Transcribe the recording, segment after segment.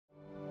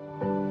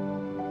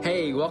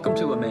Hey, welcome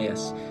to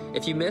Emmaus.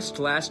 If you missed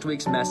last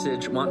week's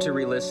message, want to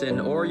re-listen,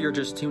 or you're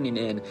just tuning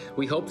in,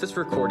 we hope this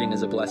recording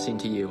is a blessing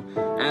to you.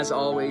 As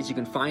always, you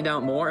can find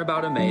out more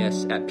about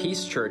Emmaus at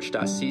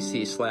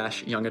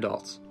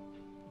peacechurch.cc/youngadults.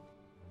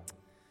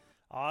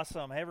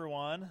 Awesome. Hey,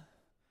 everyone.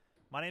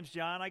 My name's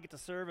John. I get to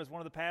serve as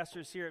one of the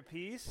pastors here at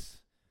Peace.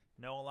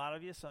 Know a lot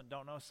of you, some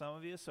don't know some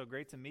of you, so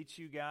great to meet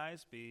you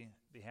guys. Be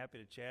happy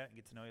to chat and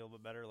get to know you a little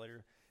bit better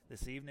later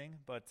this evening.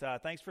 But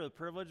thanks for the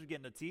privilege of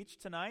getting to teach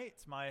tonight.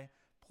 It's my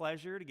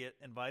pleasure to get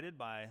invited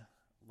by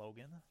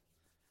Logan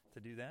to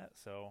do that.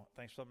 So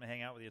thanks for letting me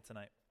hang out with you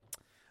tonight.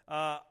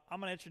 I'm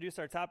going to introduce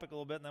our topic a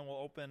little bit, and then we'll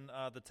open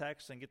the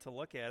text and get to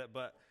look at it.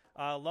 But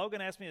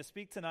Logan asked me to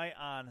speak tonight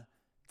on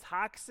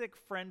toxic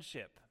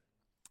friendship.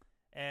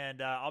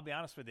 And I'll be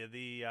honest with you,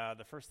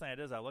 the first thing I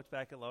did is I looked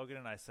back at Logan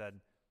and I said,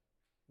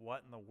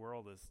 what in the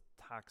world is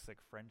toxic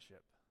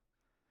friendship?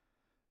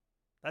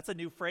 That's a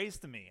new phrase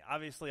to me.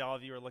 Obviously, all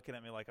of you are looking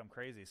at me like I'm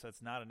crazy, so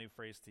it's not a new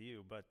phrase to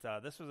you. But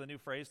this was a new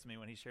phrase to me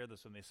when he shared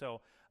this with me.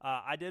 So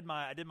I did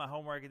my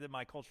homework, I did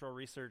my cultural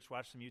research,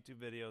 watched some YouTube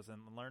videos,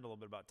 and learned a little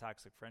bit about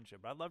toxic friendship.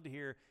 But I'd love to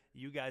hear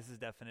you guys'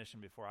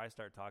 definition before I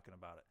start talking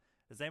about it.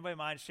 Does anybody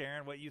mind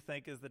sharing what you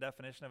think is the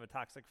definition of a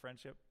toxic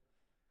friendship?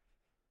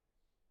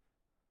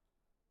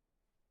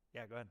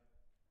 Yeah, go ahead.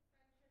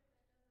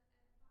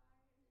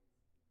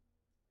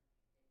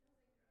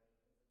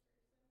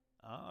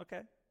 Oh,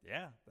 okay.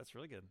 Yeah, that's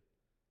really good.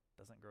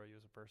 Doesn't grow you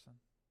as a person.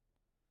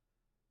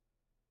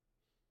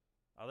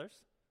 Others?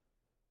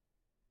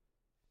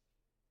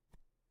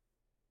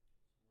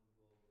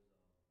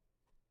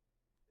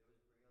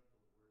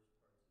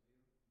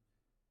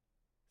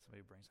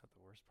 Somebody brings out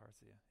the worst parts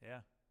of you.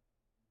 Yeah.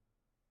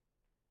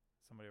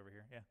 Somebody over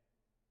here. Yeah.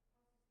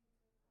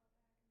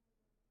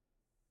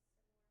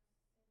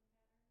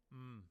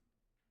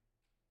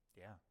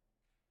 Yeah.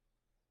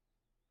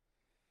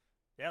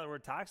 Yeah, the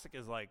word toxic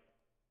is like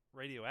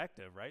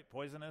radioactive, right?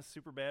 Poisonous,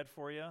 super bad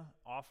for you,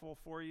 awful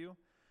for you.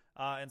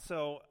 And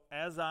so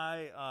as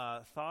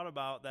I thought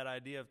about that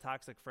idea of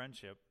toxic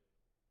friendship,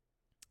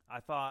 I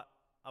thought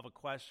of a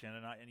question,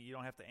 and you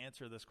don't have to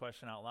answer this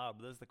question out loud,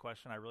 but this is the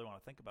question I really want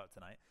to think about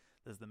tonight.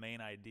 This is the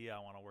main idea I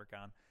want to work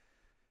on.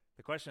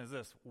 The question is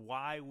this: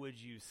 why would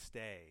you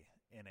stay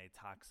in a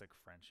toxic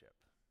friendship?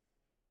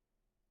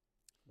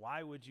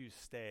 Why would you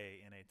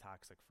stay in a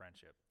toxic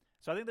friendship?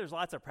 So I think there's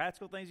lots of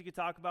practical things you could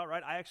talk about,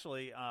 right? I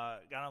actually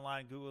got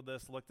online, Googled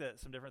this, looked at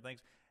some different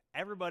things.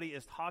 Everybody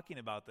is talking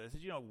about this.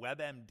 Did you know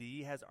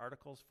WebMD has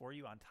articles for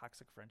you on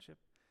toxic friendship?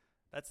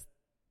 That's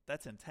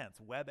intense.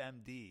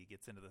 WebMD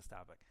gets into this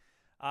topic.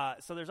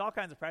 So there's all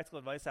kinds of practical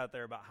advice out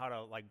there about how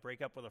to like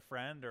break up with a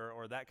friend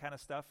or that kind of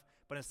stuff.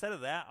 But instead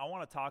of that, I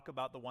want to talk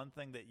about the one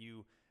thing that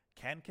you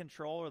can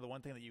control or the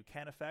one thing that you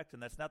can affect,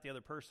 and that's not the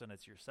other person,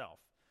 it's yourself,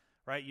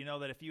 right? You know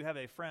that if you have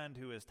a friend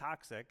who is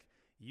toxic,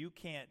 you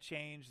can't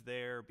change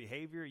their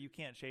behavior. You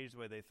can't change the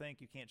way they think.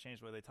 You can't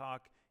change the way they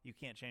talk. You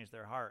can't change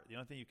their heart. The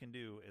only thing you can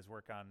do is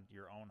work on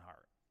your own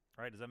heart.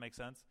 All right, does that make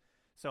sense?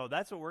 So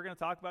that's what we're going to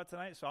talk about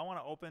tonight. So I want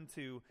to open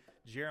to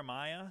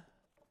Jeremiah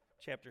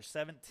chapter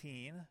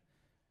 17.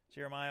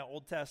 Jeremiah,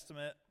 Old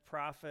Testament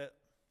prophet,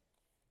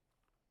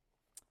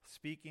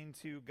 speaking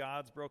to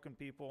God's broken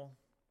people.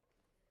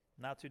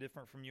 Not too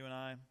different from you and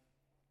I.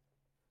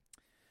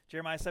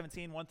 Jeremiah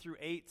 17, 1 through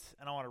 8,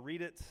 and I want to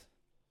read it.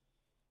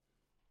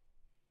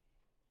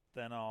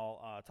 Then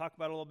I'll talk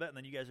about it a little bit, and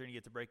then you guys are going to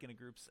get to break into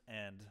groups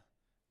and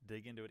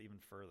dig into it even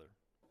further.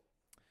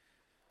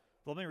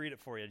 Let me read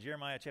it for you.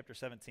 Jeremiah chapter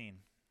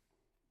 17.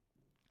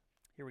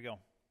 Here we go.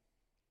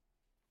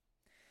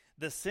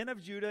 The sin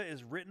of Judah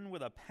is written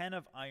with a pen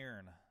of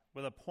iron,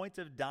 with a point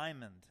of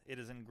diamond. It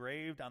is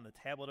engraved on the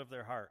tablet of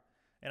their heart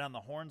and on the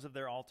horns of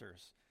their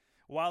altars.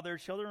 While their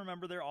children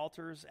remember their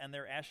altars and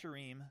their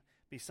asherim,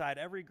 beside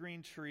every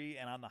green tree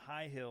and on the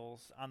high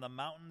hills, on the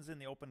mountains in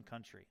the open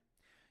country.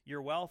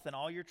 Your wealth and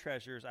all your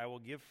treasures I will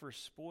give for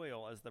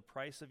spoil as the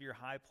price of your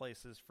high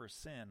places for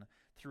sin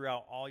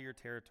throughout all your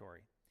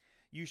territory.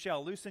 You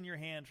shall loosen your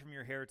hand from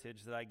your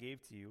heritage that I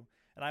gave to you,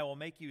 and I will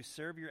make you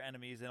serve your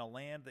enemies in a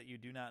land that you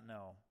do not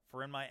know.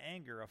 For in my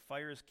anger a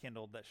fire is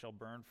kindled that shall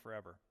burn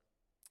forever.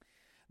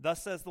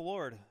 Thus says the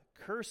Lord,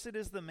 cursed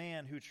is the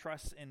man who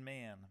trusts in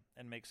man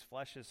and makes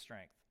flesh his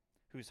strength,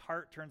 whose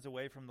heart turns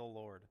away from the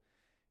Lord.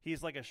 He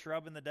is like a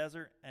shrub in the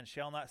desert and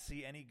shall not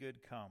see any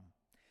good come.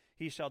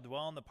 He shall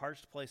dwell in the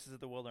parched places of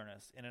the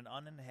wilderness, in an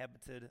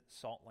uninhabited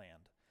salt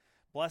land.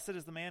 Blessed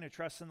is the man who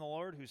trusts in the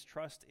Lord, whose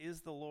trust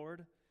is the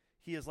Lord.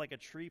 He is like a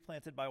tree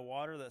planted by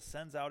water that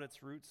sends out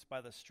its roots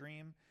by the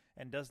stream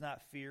and does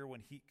not fear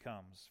when heat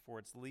comes, for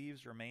its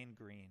leaves remain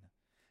green,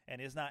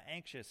 and is not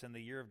anxious in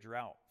the year of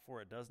drought,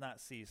 for it does not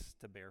cease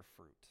to bear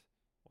fruit.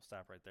 We'll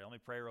stop right there. Let me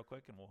pray real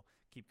quick, and we'll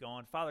keep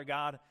going. Father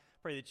God,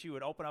 pray that you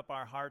would open up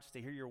our hearts to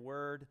hear your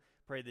word.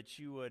 Pray that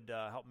you would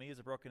help me as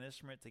a broken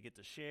instrument to get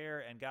to share.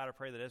 And God, I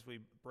pray that as we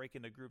break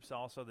into groups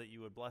also, that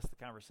you would bless the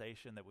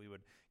conversation, that we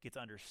would get to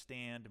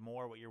understand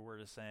more what your word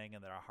is saying,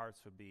 and that our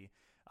hearts would be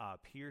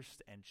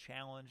pierced and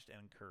challenged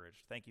and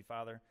encouraged. Thank you,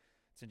 Father.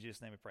 It's in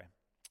Jesus' name we pray.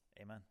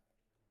 Amen.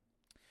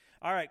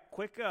 All right,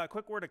 quick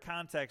word of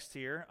context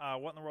here.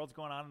 What in the world's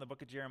going on in the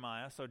book of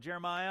Jeremiah? So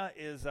Jeremiah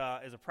is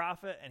a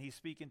prophet, and he's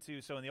speaking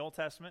to, so in the Old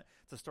Testament,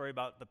 it's a story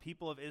about the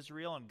people of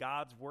Israel and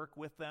God's work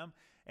with them.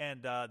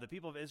 And the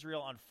people of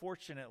Israel,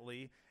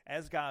 unfortunately,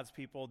 as God's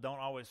people, don't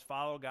always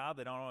follow God.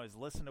 They don't always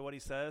listen to what he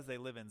says. They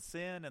live in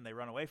sin, and they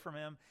run away from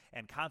him,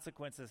 and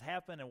consequences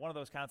happen. And one of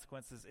those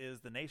consequences is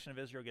the nation of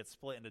Israel gets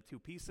split into two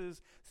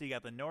pieces. So you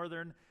got the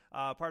northern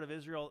part of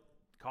Israel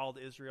called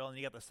Israel, and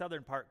you got the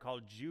southern part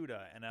called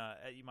Judah. And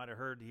you might have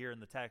heard here in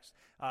the text,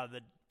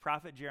 the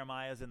prophet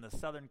Jeremiah is in the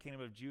southern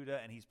kingdom of Judah,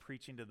 and he's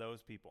preaching to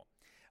those people.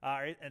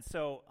 And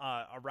so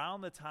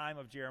around the time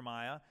of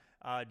Jeremiah,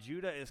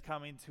 Judah is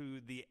coming to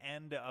the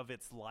end of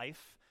its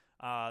life.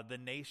 The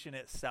nation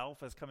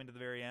itself is coming to the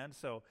very end.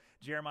 So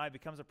Jeremiah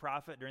becomes a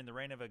prophet during the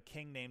reign of a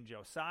king named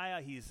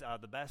Josiah. He's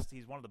the best.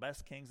 He's one of the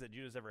best kings that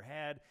Judah's ever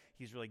had.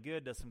 He's really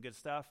good, does some good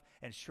stuff.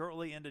 And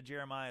shortly into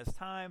Jeremiah's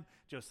time,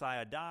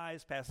 Josiah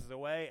dies, passes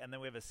away, and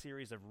then we have a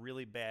series of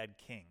really bad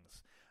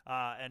kings.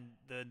 And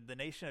the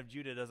nation of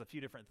Judah does a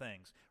few different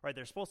things. Right?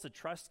 They're supposed to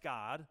trust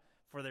God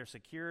for their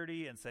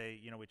security and say,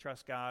 we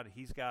trust God.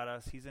 He's got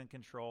us. He's in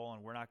control,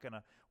 and we're not going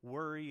to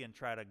worry and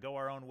try to go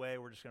our own way.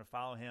 We're just going to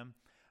follow him.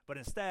 But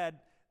instead,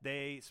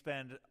 they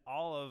spend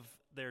all of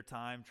their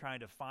time trying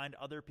to find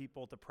other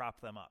people to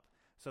prop them up.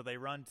 So they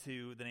run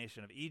to the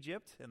nation of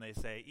Egypt, and they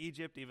say,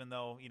 Egypt, even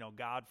though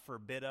God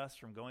forbid us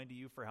from going to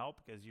you for help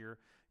because you're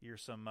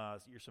some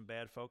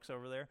bad folks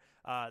over there.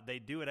 They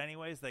do it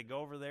anyways. They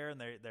go over there,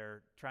 and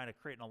they're trying to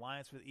create an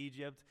alliance with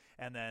Egypt,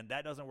 and then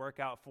that doesn't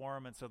work out for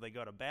them, and so they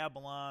go to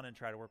Babylon and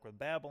try to work with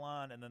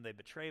Babylon, and then they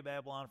betray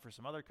Babylon for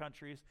some other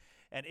countries.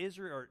 And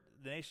Israel, or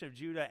the nation of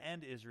Judah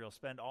and Israel,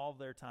 spend all of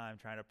their time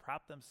trying to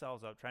prop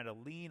themselves up, trying to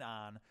lean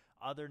on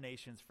other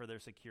nations for their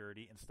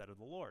security instead of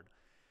the Lord.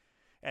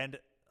 And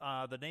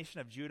the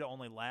nation of Judah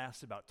only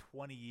lasts about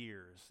 20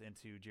 years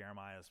into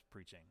Jeremiah's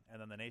preaching.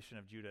 And then the nation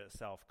of Judah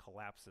itself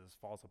collapses,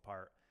 falls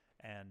apart,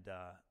 and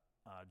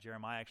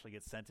Jeremiah actually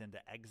gets sent into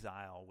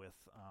exile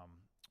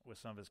with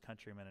some of his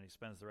countrymen, and he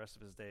spends the rest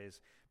of his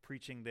days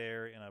preaching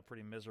there in a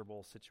pretty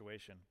miserable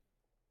situation.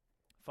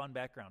 Fun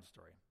background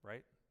story,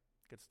 right?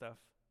 Good stuff.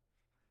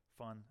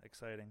 Fun,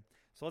 exciting.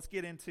 So let's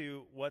get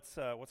into what's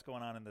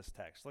going on in this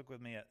text. Look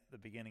with me at the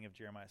beginning of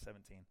Jeremiah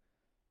 17.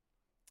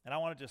 And I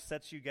want to just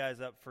set you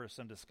guys up for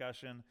some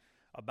discussion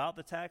about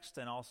the text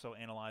and also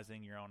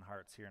analyzing your own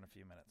hearts here in a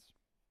few minutes.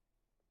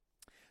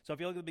 So if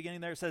you look at the beginning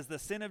there, it says, the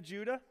sin of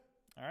Judah.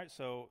 All right,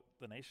 so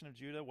the nation of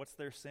Judah, what's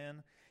their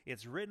sin?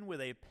 It's written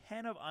with a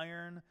pen of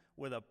iron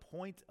with a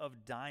point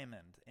of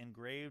diamond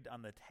engraved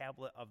on the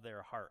tablet of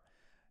their heart.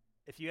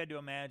 If you had to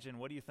imagine,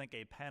 what do you think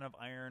a pen of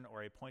iron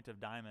or a point of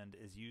diamond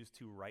is used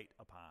to write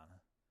upon?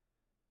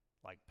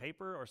 Like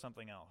paper or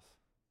something else?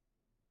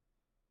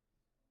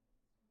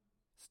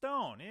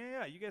 Stone.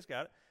 Yeah, you guys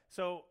got it.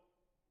 So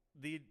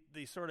the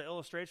sort of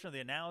illustration or the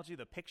analogy,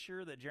 the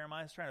picture that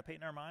Jeremiah is trying to paint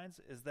in our minds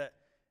is that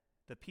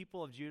the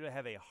people of Judah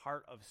have a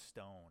heart of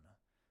stone.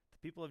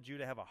 The people of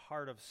Judah have a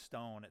heart of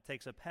stone. It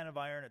takes a pen of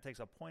iron, it takes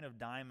a point of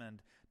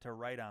diamond to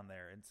write on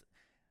there. It's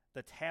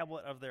the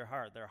tablet of their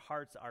heart. Their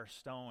hearts are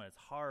stone. It's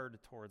hard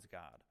towards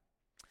God.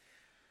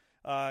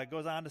 It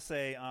goes on to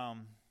say,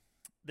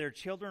 their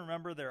children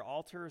remember their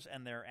altars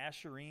and their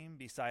asherim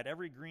beside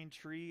every green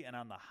tree and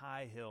on the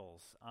high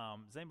hills.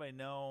 Does anybody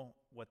know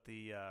what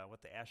the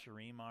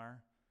asherim are?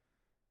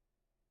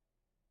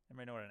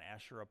 Anybody know what an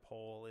Asherah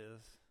pole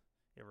is?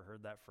 You ever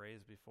heard that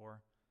phrase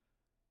before?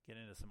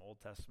 Getting into some Old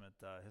Testament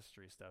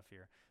history stuff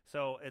here.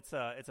 So it's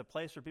a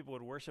place where people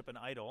would worship an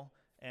idol,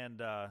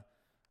 and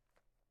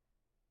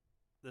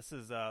this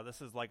is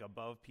like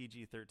above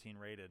PG-13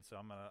 rated. So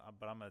I'm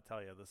gonna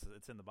tell you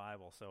it's in the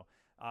Bible. So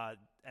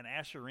an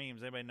asherim.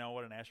 Does anybody know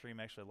what an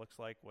asherim actually looks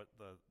like? What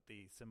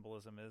the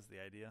symbolism is? The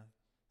idea?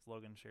 Has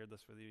Logan shared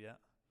this with you yet?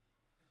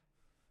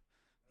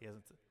 He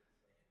hasn't.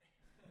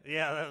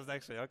 Yeah, that was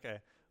actually okay.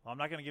 Well, I'm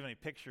not going to give any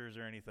pictures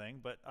or anything,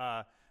 but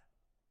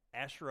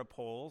Asherah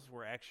poles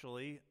were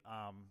actually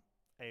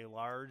a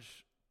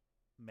large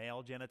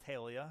male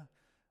genitalia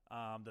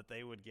that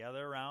they would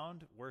gather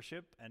around,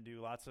 worship, and do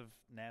lots of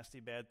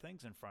nasty, bad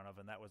things in front of,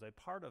 and that was a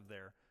part of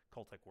their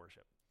cultic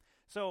worship.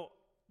 So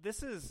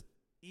this is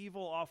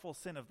evil, awful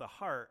sin of the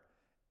heart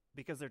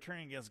because they're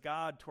turning against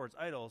God towards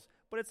idols,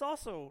 but it's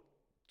also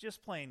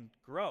just plain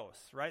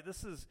gross, right?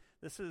 This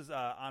is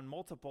on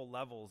multiple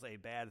levels a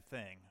bad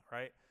thing,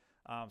 right?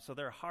 So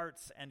their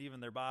hearts and even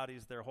their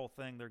bodies, their whole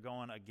thing, they're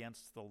going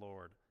against the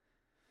Lord.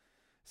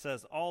 It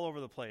says all over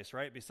the place,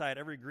 right? Beside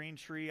every green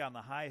tree on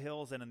the high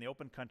hills and in the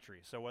open country.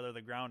 So whether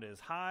the ground is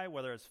high,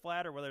 whether it's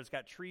flat, or whether it's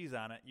got trees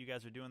on it, you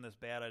guys are doing this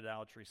bad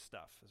idolatry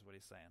stuff, is what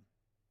he's saying.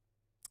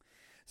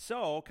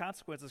 So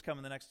consequences come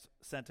in the next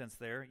sentence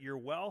there. Your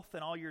wealth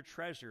and all your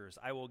treasures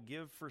I will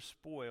give for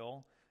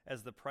spoil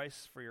as the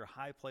price for your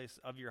high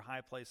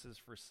places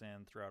for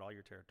sin throughout all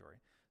your territory.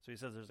 So he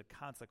says there's a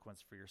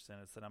consequence for your sin.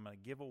 It said, I'm going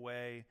to give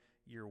away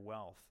your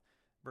wealth.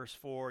 Verse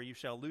 4, you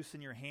shall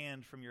loosen your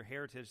hand from your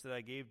heritage that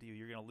I gave to you.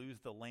 You're going to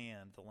lose the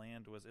land. The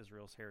land was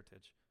Israel's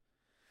heritage.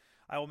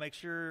 I will make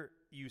sure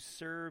you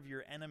serve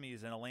your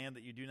enemies in a land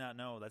that you do not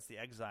know. That's the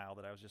exile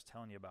that I was just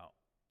telling you about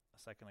a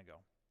second ago.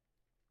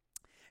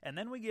 And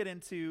then we get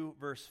into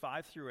verse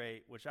 5 through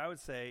 8, which I would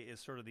say is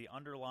sort of the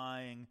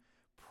underlying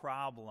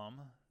problem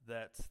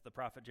that the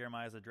prophet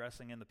Jeremiah is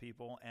addressing in the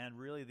people, and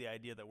really the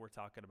idea that we're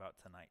talking about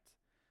tonight.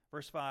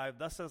 Verse 5,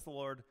 thus says the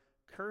Lord,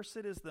 cursed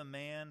is the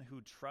man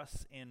who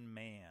trusts in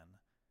man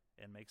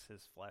and makes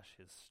his flesh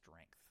his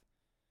strength.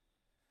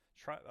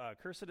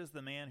 Cursed is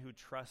the man who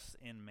trusts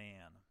in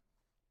man.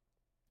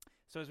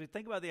 So as we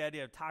think about the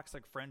idea of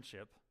toxic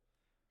friendship,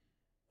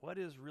 what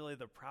is really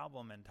the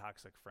problem in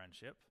toxic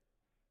friendship?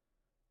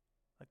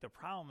 Like, the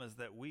problem is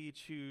that we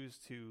choose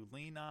to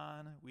lean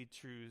on, we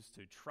choose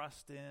to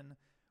trust in,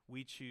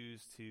 we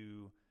choose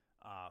to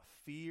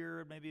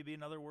fear, maybe be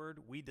another word.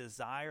 We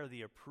desire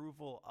the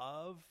approval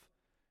of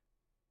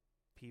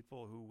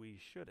people who we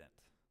shouldn't.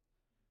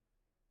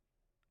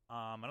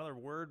 Another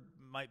word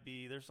might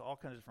be, there's all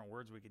kinds of different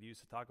words we could use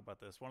to talk about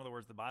this. One of the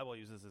words the Bible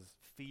uses is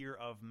fear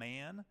of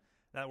man.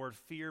 That word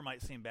fear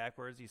might seem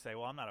backwards. You say,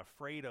 well, I'm not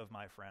afraid of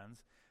my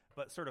friends.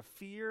 But sort of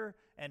fear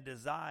and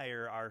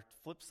desire are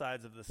flip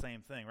sides of the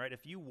same thing, right?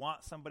 If you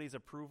want somebody's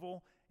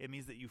approval, it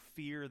means that you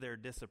fear their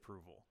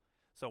disapproval.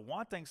 So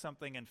wanting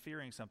something and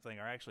fearing something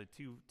are actually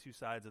two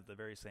sides of the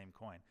very same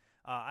coin.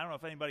 I don't know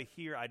if anybody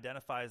here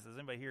does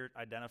anybody here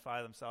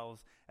identify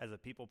themselves as a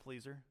people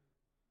pleaser?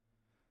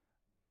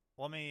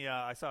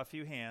 I saw a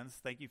few hands.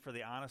 Thank you for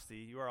the honesty.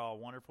 You are all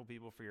wonderful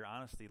people for your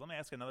honesty. Let me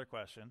ask another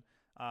question.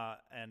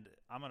 And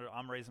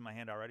I'm raising my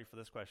hand already for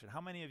this question. How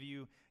many of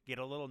you get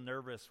a little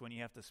nervous when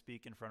you have to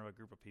speak in front of a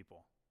group of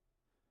people?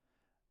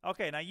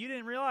 Okay, now you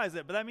didn't realize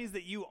it, but that means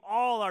that you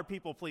all are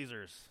people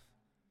pleasers.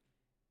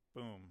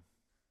 Boom.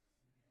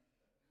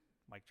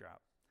 Mic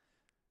drop.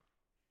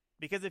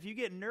 Because if you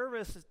get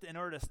nervous in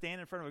order to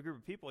stand in front of a group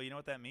of people, you know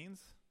what that means?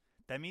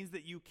 That means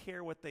that you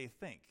care what they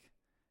think.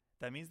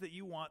 That means that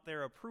you want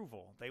their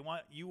approval.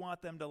 You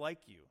want them to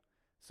like you.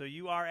 So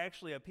you are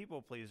actually a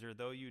people pleaser,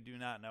 though you do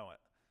not know it.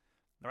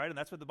 All right, and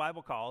that's what the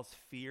Bible calls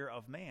fear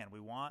of man.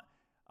 We want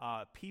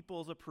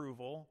people's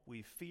approval.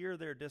 We fear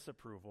their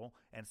disapproval,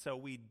 and so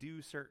we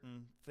do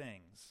certain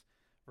things.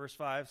 Verse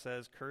 5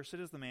 says, cursed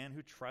is the man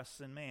who trusts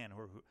in man,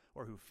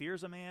 or who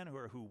fears a man,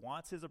 or who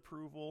wants his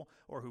approval,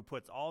 or who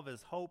puts all of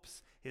his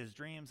hopes, his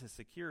dreams, his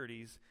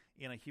securities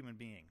in a human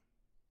being.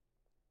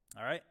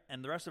 All right,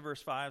 and the rest of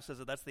verse 5 says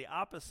that that's the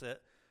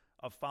opposite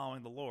of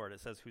following the Lord. It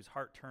says, whose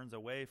heart turns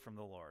away from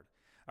the Lord.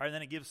 All right, and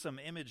then it gives some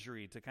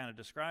imagery to kind of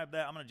describe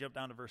that. I'm going to jump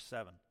down to verse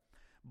 7.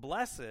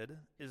 Blessed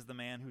is the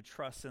man who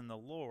trusts in the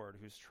Lord,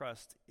 whose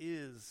trust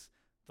is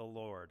the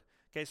Lord.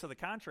 Okay, so the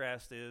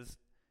contrast is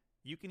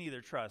you can either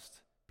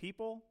trust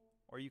people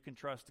or you can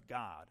trust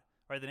God.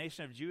 Right, the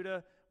nation of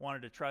Judah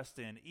wanted to trust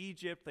in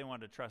Egypt. They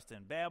wanted to trust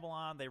in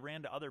Babylon. They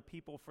ran to other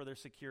people for their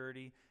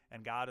security.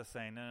 And God is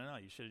saying, no,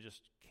 you should have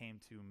just came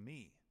to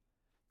me.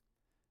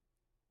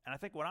 And I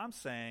think what I'm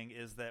saying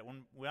is that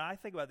when I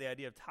think about the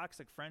idea of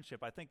toxic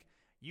friendship, I think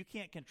you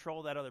can't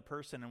control that other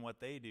person and what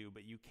they do,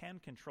 but you can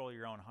control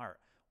your own heart.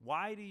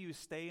 Why do you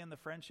stay in the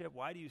friendship?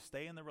 Why do you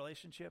stay in the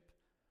relationship?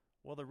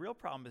 Well, the real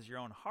problem is your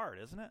own heart,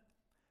 isn't it?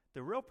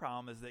 The real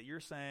problem is that you're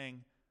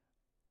saying,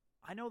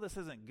 I know this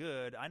isn't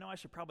good. I know I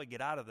should probably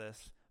get out of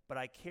this, but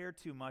I care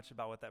too much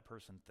about what that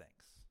person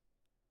thinks.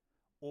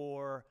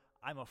 Or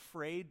I'm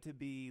afraid to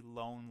be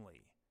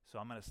lonely, so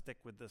I'm going to stick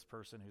with this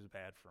person who's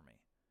bad for me.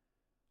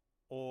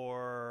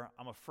 Or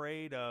I'm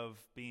afraid of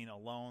being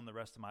alone the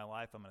rest of my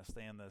life. I'm going to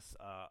stay in this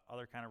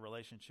other kind of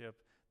relationship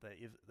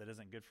that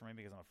isn't good for me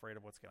because I'm afraid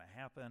of what's going to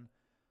happen.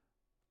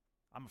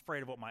 I'm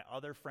afraid of what my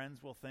other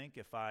friends will think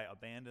if I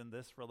abandon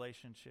this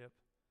relationship.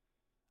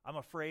 I'm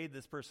afraid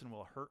this person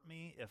will hurt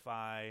me if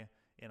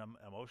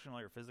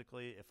emotionally or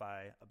physically, if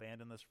I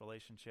abandon this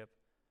relationship.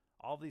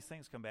 All of these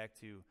things come back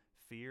to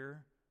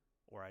fear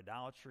or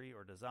idolatry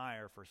or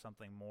desire for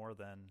something more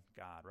than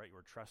God, right?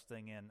 We're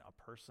trusting in a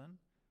person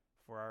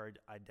for our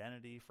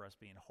identity, for us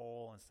being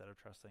whole, instead of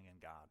trusting in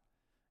God.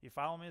 You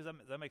follow me? Does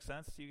that make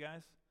sense to you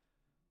guys?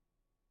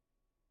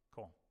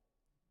 Cool.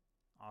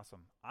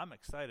 Awesome. I'm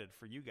excited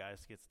for you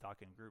guys to get to talk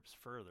in groups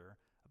further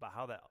about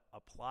how that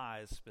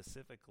applies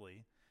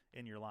specifically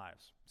in your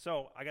lives.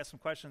 So I got some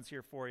questions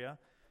here for you.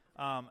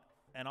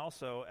 And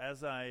also,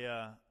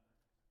 are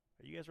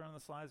you guys running the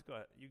slides? Go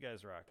ahead. You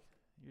guys rock.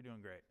 You're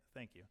doing great.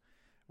 Thank you.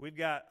 We've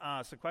got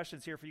some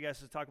questions here for you guys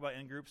to talk about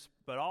in groups,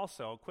 but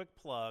also, quick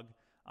plug,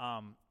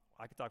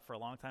 I could talk for a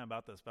long time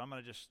about this, but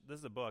this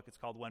is a book. It's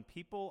called When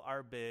People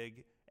Are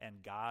Big and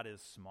God is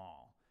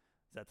Small.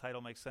 Does that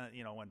title make sense?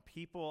 When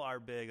people are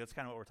big, that's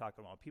kind of what we're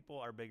talking about. People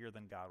are bigger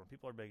than God. When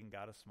people are big and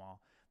God is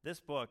small. This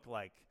book,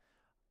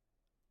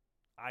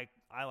 I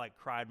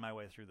cried my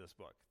way through this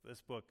book.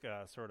 This book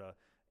sort of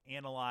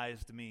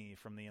analyzed me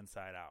from the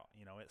inside out.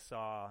 It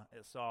saw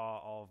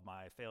all of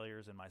my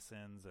failures and my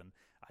sins and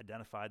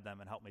identified them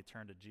and helped me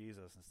turn to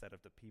Jesus instead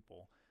of to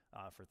people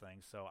for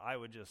things. So I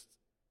would just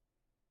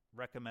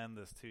recommend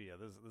this to you.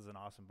 This is an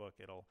awesome book.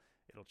 It'll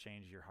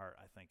change your heart,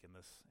 I think, in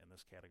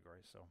this category.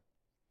 So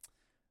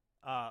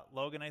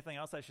Logan, anything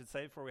else I should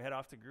say before we head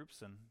off to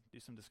groups and do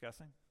some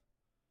discussing?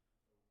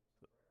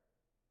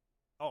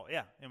 Oh,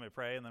 yeah. You want me to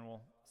pray and then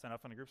we'll send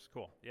off into groups?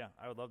 Cool. Yeah,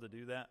 I would love to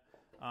do that.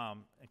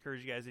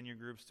 Encourage you guys in your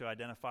groups to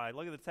identify,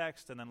 look at the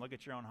text and then look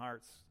at your own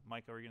hearts.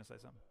 Michael, were you going to say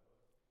something?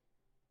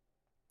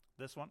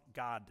 This one?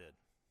 God did.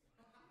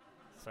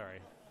 Sorry.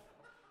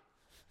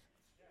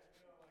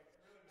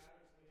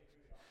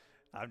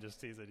 I'm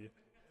just teasing you.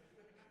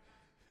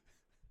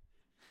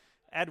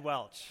 Ed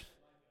Welch.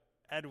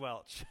 Ed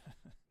Welch.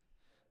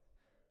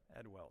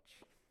 Ed Welch.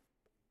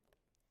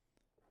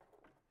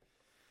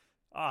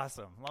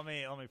 Awesome. Let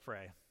me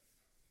pray.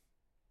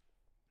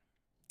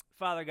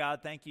 Father God,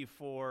 thank you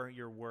for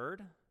your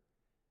word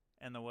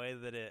and the way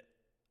that it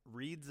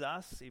reads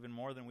us even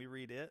more than we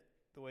read it,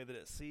 the way that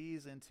it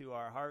sees into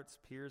our hearts,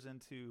 peers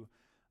into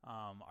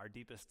our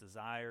deepest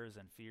desires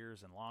and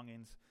fears and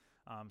longings.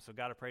 So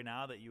God, I pray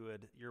now that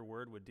your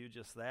word would do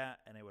just that,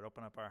 and it would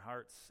open up our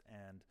hearts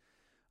and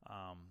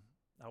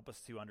help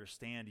us to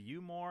understand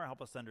you more,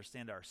 help us to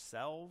understand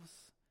ourselves,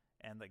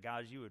 and that,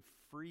 God, you would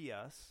free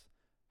us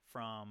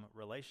from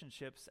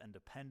relationships and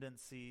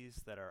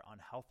dependencies that are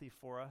unhealthy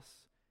for us,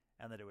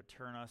 and that it would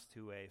turn us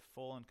to a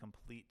full and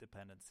complete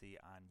dependency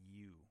on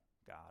you,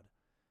 God.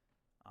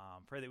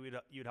 Pray that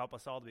you'd help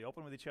us all to be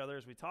open with each other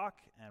as we talk,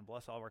 and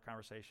bless all of our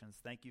conversations.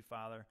 Thank you,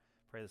 Father.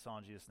 Pray this all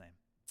in Jesus' name.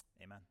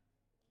 Amen.